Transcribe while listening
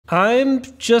I'm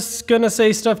just gonna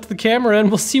say stuff to the camera and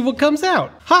we'll see what comes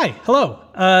out. Hi, hello.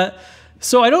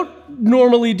 So I don't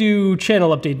normally do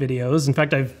channel update videos. In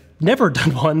fact, I've never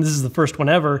done one. This is the first one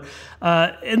ever.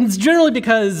 And it's generally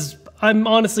because I'm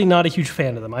honestly not a huge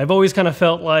fan of them. I've always kind of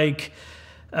felt like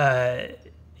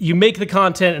you make the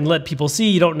content and let people see.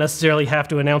 You don't necessarily have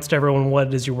to announce to everyone what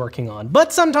it is you're working on.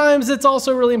 But sometimes it's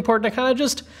also really important to kind of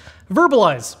just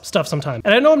verbalize stuff sometimes.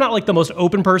 And I know I'm not like the most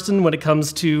open person when it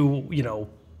comes to, you know,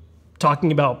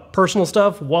 talking about personal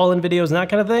stuff while in videos and that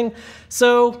kind of thing.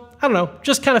 So, I don't know,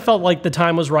 just kind of felt like the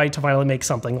time was right to finally make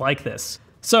something like this.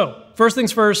 So, first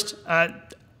things first,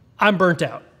 I'm burnt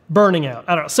out. Burning out.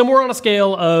 I don't know, somewhere on a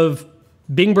scale of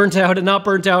being burnt out and not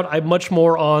burnt out, I'm much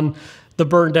more on the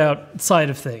burned out side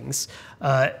of things.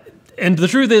 And the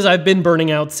truth is, I've been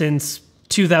burning out since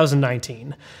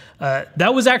 2019.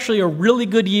 That was actually a really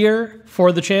good year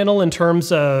for the channel in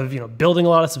terms of, you know, building a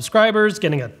lot of subscribers,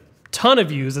 getting a ton of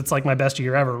views. It's like my best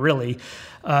year ever, really.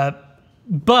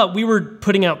 But we were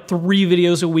putting out 3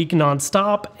 videos a week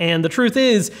nonstop, and the truth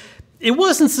is, it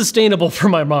wasn't sustainable for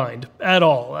my mind at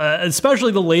all.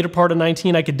 Especially the later part of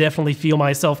 19, I could definitely feel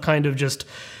myself kind of just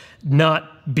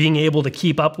not being able to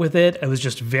keep up with it. It was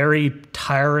just very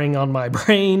tiring on my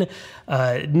brain.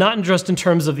 Not just in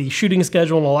terms of the shooting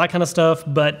schedule and all that kind of stuff,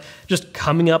 but just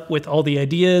coming up with all the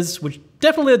ideas, which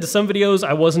definitely led to some videos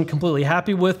I wasn't completely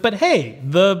happy with, but hey,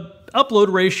 the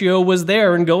upload ratio was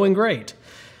there and going great.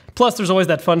 Plus, there's always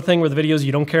that fun thing where the videos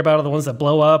you don't care about are the ones that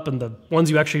blow up, and the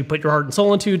ones you actually put your heart and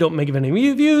soul into don't make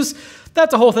any views.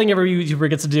 That's a whole thing every YouTuber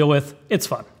gets to deal with. It's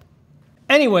fun.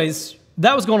 Anyways,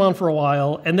 that was going on for a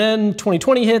while, and then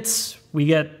 2020 hits, we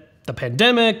get the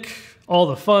pandemic, all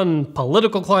the fun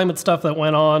political climate stuff that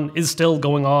went on is still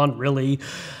going on, really,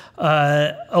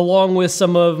 along with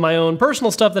some of my own personal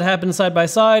stuff that happened side by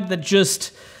side that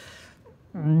just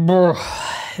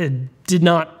did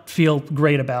not feel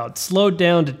great about. Slowed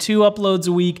down to 2 uploads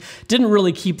a week, didn't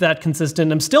really keep that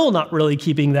consistent. I'm still not really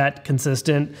keeping that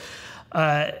consistent.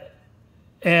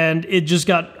 And it just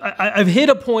got, I've hit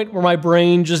a point where my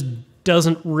brain just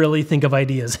doesn't really think of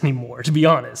ideas anymore, to be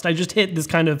honest. I just hit this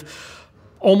kind of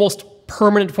almost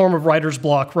permanent form of writer's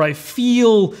block where I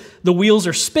feel the wheels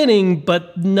are spinning,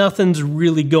 but nothing's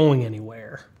really going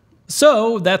anywhere.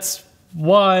 So that's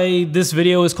why this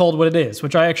video is called what it is,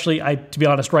 which to be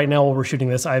honest, right now while we're shooting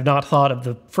this, I have not thought of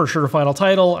the for sure final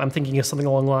title. I'm thinking of something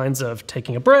along the lines of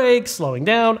taking a break, slowing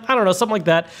down, I don't know, something like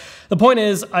that. The point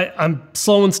is, I'm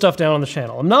slowing stuff down on the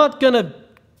channel. I'm not gonna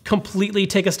completely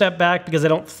take a step back because I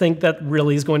don't think that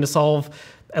really is going to solve,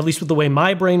 at least with the way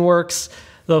my brain works,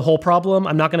 the whole problem.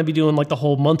 I'm not gonna be doing like the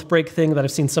whole month break thing that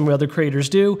I've seen some other creators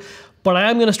do. But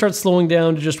I am going to start slowing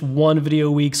down to just 1 video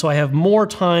a week so I have more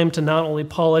time to not only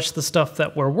polish the stuff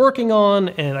that we're working on,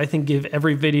 and I think give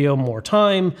every video more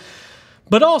time,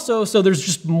 but also so there's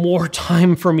just more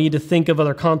time for me to think of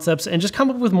other concepts and just come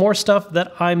up with more stuff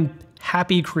that I'm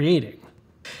happy creating.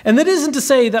 And that isn't to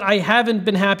say that I haven't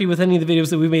been happy with any of the videos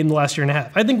that we've made in the last year and a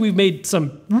half. I think we've made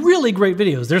some really great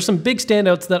videos. There's some big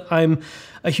standouts that I'm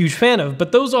a huge fan of,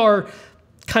 but those are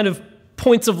kind of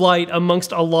points of light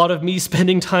amongst a lot of me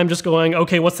spending time just going,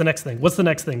 okay, what's the next thing? What's the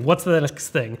next thing? What's the next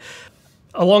thing?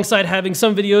 Alongside having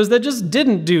some videos that just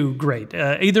didn't do great,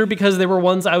 either because they were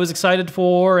ones I was excited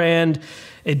for and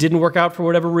it didn't work out for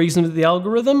whatever reason with the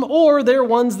algorithm, or they're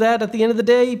ones that at the end of the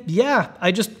day, yeah,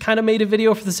 I just kind of made a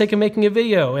video for the sake of making a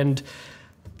video, and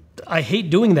I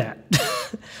hate doing that.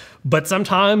 But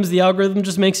sometimes the algorithm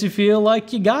just makes you feel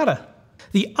like you gotta.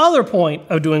 The other point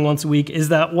of doing once a week is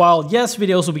that while, yes,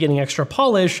 videos will be getting extra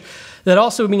polish, that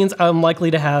also means I'm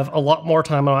likely to have a lot more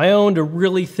time on my own to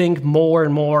really think more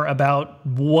and more about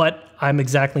what I'm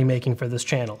exactly making for this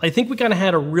channel. I think we kind of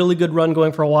had a really good run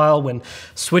going for a while when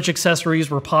Switch accessories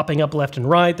were popping up left and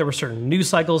right. There were certain news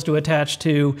cycles to attach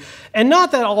to. And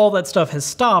not that all that stuff has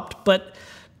stopped, but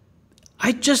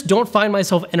I just don't find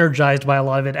myself energized by a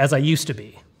lot of it as I used to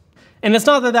be. And it's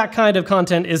not that that kind of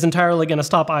content is entirely going to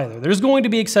stop either. There's going to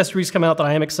be accessories come out that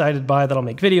I am excited by that I'll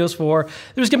make videos for.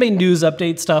 There's going to be news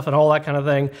update stuff and all that kind of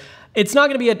thing. It's not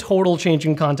going to be a total change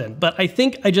in content, but I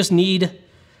think I just need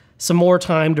some more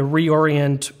time to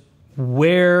reorient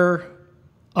where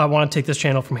I want to take this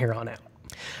channel from here on out.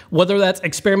 Whether that's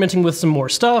experimenting with some more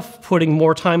stuff, putting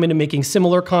more time into making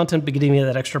similar content, but getting me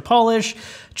that extra polish,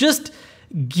 just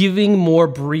giving more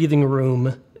breathing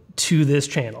room to this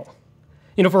channel.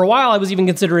 You know, for a while I was even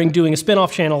considering doing a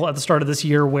spin-off channel at the start of this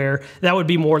year where that would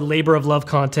be more labor of love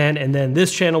content, and then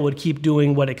this channel would keep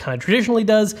doing what it kind of traditionally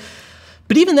does.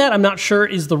 But even that, I'm not sure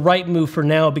is the right move for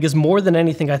now, because more than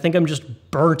anything, I think I'm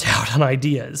just burnt out on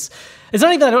ideas. It's not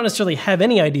even that I don't necessarily have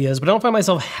any ideas, but I don't find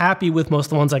myself happy with most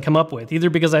of the ones I come up with, either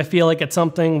because I feel like it's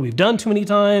something we've done too many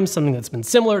times, something that's been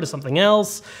similar to something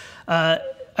else.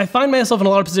 I find myself in a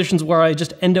lot of positions where I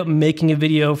just end up making a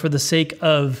video for the sake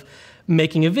of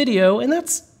making a video, and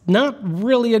that's not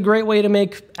really a great way to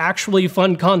make actually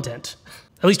fun content.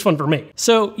 At least fun for me.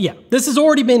 So yeah, this has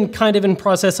already been kind of in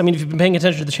process. I mean, if you've been paying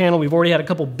attention to the channel, we've already had a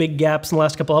couple big gaps in the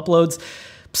last couple uploads.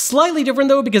 Slightly different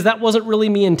though, because that wasn't really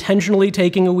me intentionally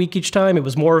taking a week each time. It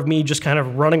was more of me just kind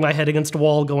of running my head against a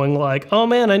wall going like, oh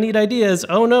man, I need ideas.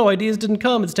 Oh no, ideas didn't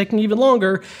come. It's taking even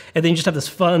longer. And then you just have this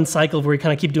fun cycle where you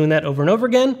kind of keep doing that over and over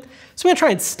again. So I'm gonna try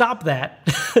and stop that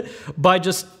by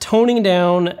just toning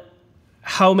down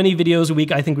how many videos a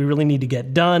week I think we really need to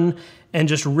get done, and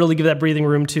just really give that breathing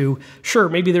room to, sure,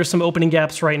 maybe there's some opening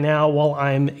gaps right now while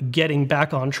I'm getting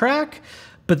back on track,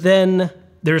 but then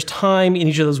there's time in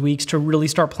each of those weeks to really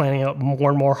start planning out more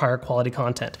and more higher quality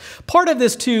content. Part of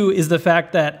this too is the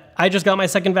fact that I just got my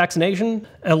second vaccination,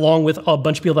 along with a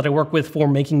bunch of people that I work with for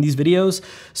making these videos.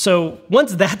 So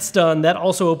once that's done, that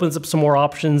also opens up some more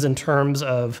options in terms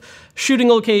of shooting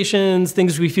locations,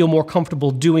 things we feel more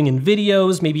comfortable doing in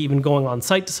videos, maybe even going on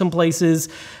site to some places.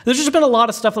 There's just been a lot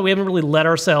of stuff that we haven't really let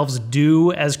ourselves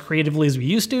do as creatively as we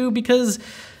used to, because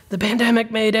the pandemic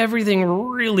made everything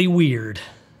really weird.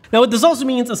 Now, what this also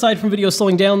means, aside from videos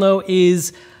slowing down though,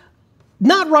 is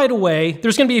not right away.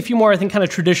 There's gonna be a few more, I think, kind of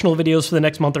traditional videos for the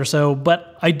next month or so,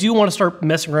 but I do wanna start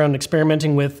messing around and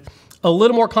experimenting with a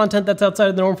little more content that's outside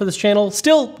of the norm for this channel.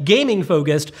 Still gaming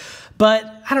focused, but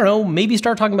I don't know, maybe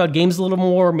start talking about games a little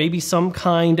more, maybe some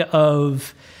kind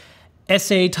of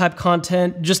essay type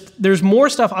content. Just, there's more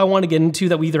stuff I want to get into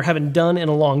that we either haven't done in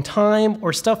a long time,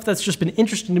 or stuff that's just been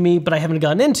interesting to me but I haven't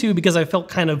gotten into because I felt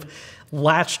kind of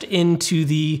latched into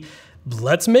the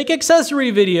let's make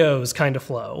accessory videos kind of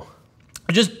flow.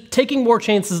 Just taking more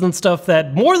chances on stuff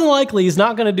that more than likely is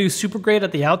not going to do super great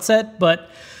at the outset, but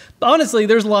honestly,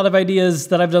 there's a lot of ideas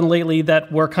that I've done lately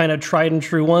that were kind of tried and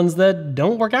true ones that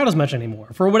don't work out as much anymore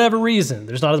for whatever reason.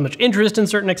 There's not as much interest in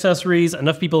certain accessories.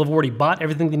 Enough people have already bought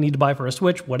everything they need to buy for a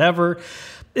Switch, whatever.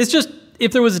 It's just,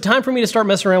 if there was a time for me to start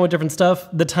messing around with different stuff,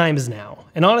 the time is now.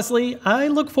 And honestly, I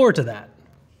look forward to that.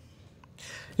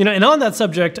 You know, and on that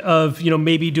subject of,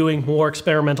 maybe doing more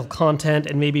experimental content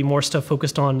and maybe more stuff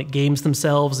focused on games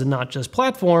themselves and not just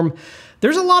platform,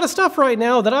 there's a lot of stuff right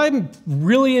now that I'm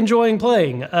really enjoying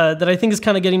playing that I think is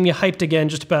kind of getting me hyped again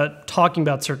just about talking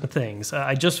about certain things.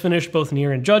 I just finished both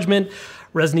Nier and Judgment.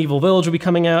 Resident Evil Village will be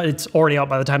coming out. It's already out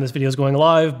by the time this video is going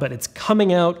live, but it's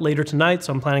coming out later tonight,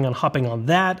 so I'm planning on hopping on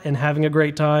that and having a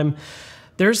great time.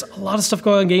 There's a lot of stuff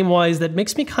going on game-wise that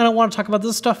makes me kind of want to talk about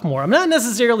this stuff more. I'm not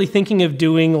necessarily thinking of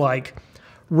doing like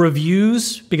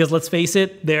reviews, because let's face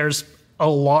it, there's a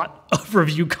lot of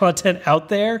review content out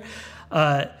there.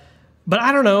 But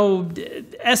I don't know,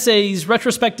 essays,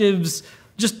 retrospectives,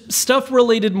 just stuff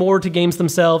related more to games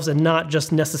themselves and not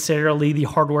just necessarily the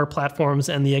hardware platforms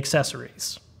and the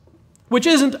accessories. Which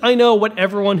isn't, I know, what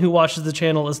everyone who watches the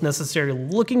channel is necessarily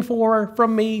looking for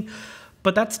from me,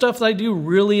 but that's stuff that I do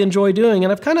really enjoy doing,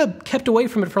 and I've kind of kept away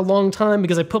from it for a long time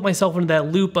because I put myself into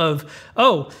that loop of,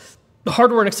 oh, the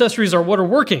hardware and accessories are what are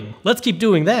working, let's keep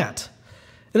doing that.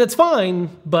 And that's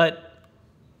fine, but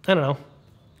I don't know,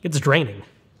 it's draining.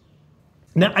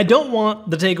 Now, I don't want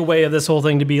the takeaway of this whole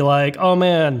thing to be like, oh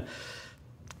man,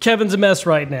 Kevin's a mess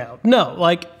right now. No,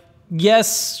 like,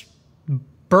 yes,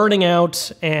 burning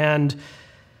out and,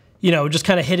 just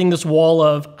kind of hitting this wall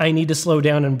of I need to slow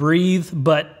down and breathe,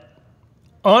 but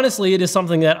honestly, it is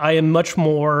something that I am much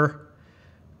more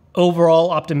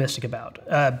overall optimistic about.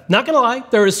 Not gonna lie,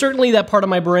 there is certainly that part of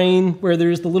my brain where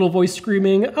there's the little voice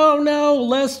screaming, oh no,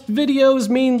 less videos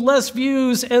mean less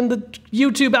views and the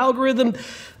YouTube algorithm.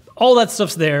 All that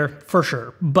stuff's there, for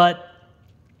sure. But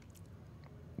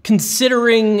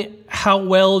considering how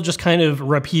well just kind of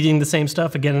repeating the same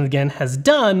stuff again and again has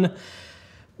done,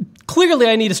 clearly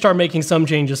I need to start making some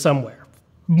changes somewhere.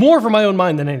 More for my own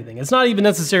mind than anything. It's not even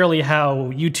necessarily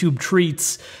how YouTube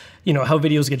treats, how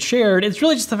videos get shared. It's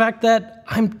really just the fact that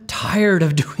I'm tired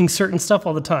of doing certain stuff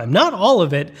all the time. Not all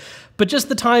of it, but just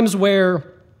the times where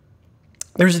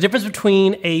there's a difference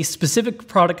between a specific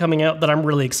product coming out that I'm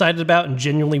really excited about and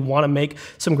genuinely want to make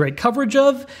some great coverage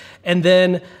of, and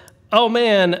then, oh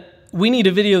man, we need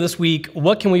a video this week,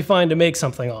 what can we find to make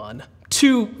something on?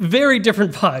 Two very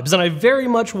different vibes, and I very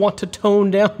much want to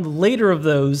tone down the later of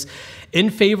those in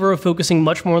favor of focusing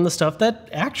much more on the stuff that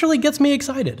actually gets me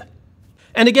excited.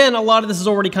 And again, a lot of this is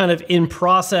already kind of in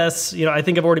process. You know, I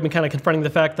think I've already been kind of confronting the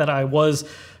fact that I was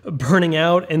burning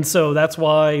out. And so that's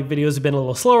why videos have been a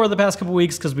little slower the past couple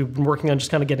weeks, because we've been working on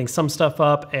just kind of getting some stuff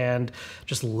up and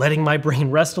just letting my brain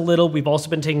rest a little. We've also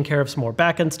been taking care of some more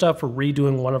backend stuff. We're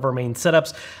redoing one of our main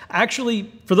setups.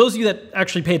 Actually, for those of you that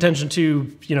actually pay attention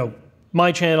to, you know,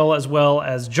 my channel as well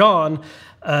as John,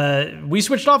 we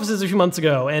switched offices a few months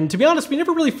ago, and to be honest, we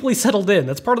never really fully settled in.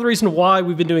 That's part of the reason why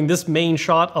we've been doing this main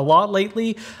shot a lot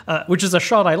lately, which is a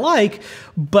shot I like,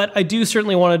 but I do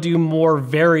certainly want to do more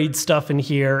varied stuff in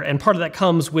here, and part of that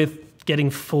comes with getting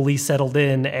fully settled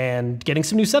in and getting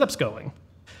some new setups going.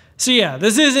 So yeah,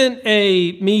 this isn't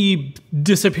a me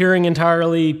disappearing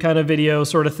entirely kind of video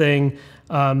sort of thing.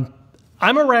 I'm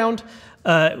around.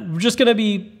 We're just going to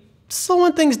be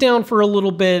slowing things down for a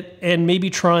little bit and maybe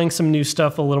trying some new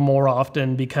stuff a little more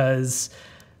often, because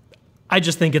I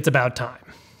just think it's about time.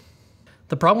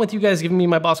 The problem with you guys giving me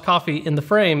my boss coffee in the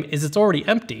frame is it's already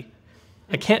empty.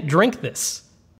 I can't drink this.